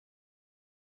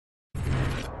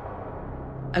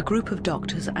A group of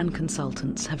doctors and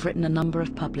consultants have written a number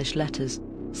of published letters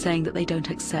saying that they don't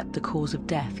accept the cause of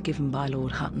death given by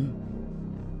Lord Hutton.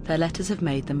 Their letters have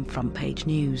made them front-page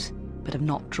news, but have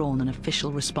not drawn an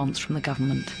official response from the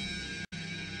government.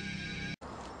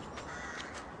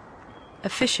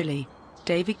 Officially,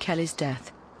 David Kelly's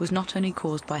death was not only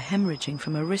caused by hemorrhaging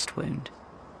from a wrist wound.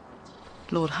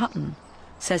 Lord Hutton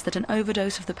says that an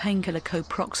overdose of the painkiller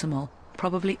Co-Proxamol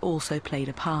probably also played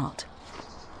a part.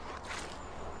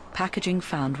 Packaging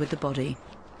found with the body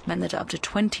meant that up to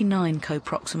 29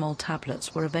 Co-Proxamol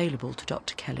tablets were available to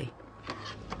Dr. Kelly.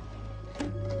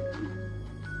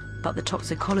 But the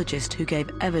toxicologist who gave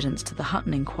evidence to the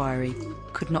Hutton inquiry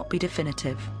could not be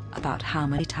definitive about how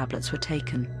many tablets were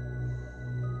taken.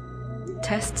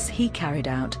 Tests he carried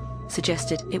out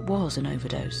suggested it was an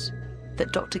overdose,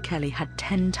 that Dr. Kelly had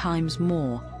 10 times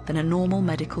more than a normal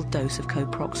medical dose of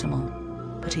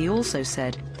Co-Proxamol. But he also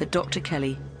said that Dr.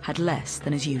 Kelly had less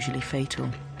than is usually fatal.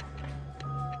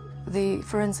 The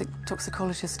forensic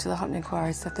toxicologist to the Hutton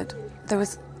inquiry said that there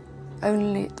was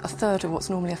only a third of what's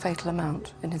normally a fatal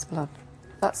amount in his blood.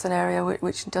 That's an area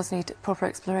which does need proper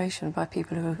exploration by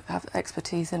people who have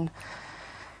expertise in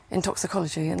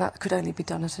toxicology, and that could only be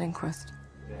done at an inquest.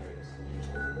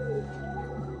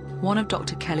 One of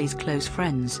Dr. Kelly's close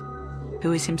friends,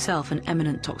 who is himself an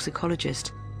eminent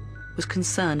toxicologist, was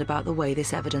concerned about the way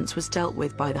this evidence was dealt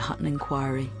with by the Hutton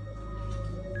inquiry.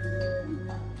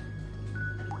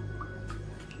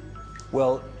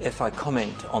 Well, if I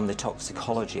comment on the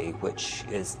toxicology, which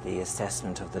is the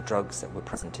assessment of the drugs that were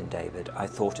present in David, I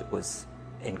thought it was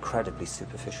incredibly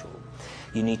superficial.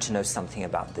 You need to know something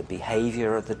about the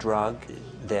behavior of the drug.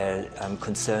 There are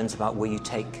concerns about where you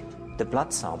take the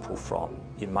blood sample from.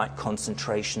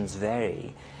 Concentrations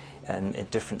vary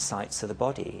at different sites of the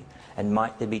body, and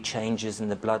might there be changes in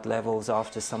the blood levels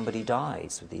after somebody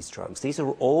dies with these drugs? These are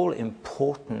all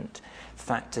important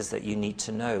factors that you need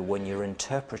to know when you're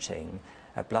interpreting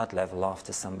a blood level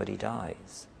after somebody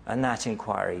dies, and that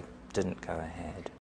inquiry didn't go ahead.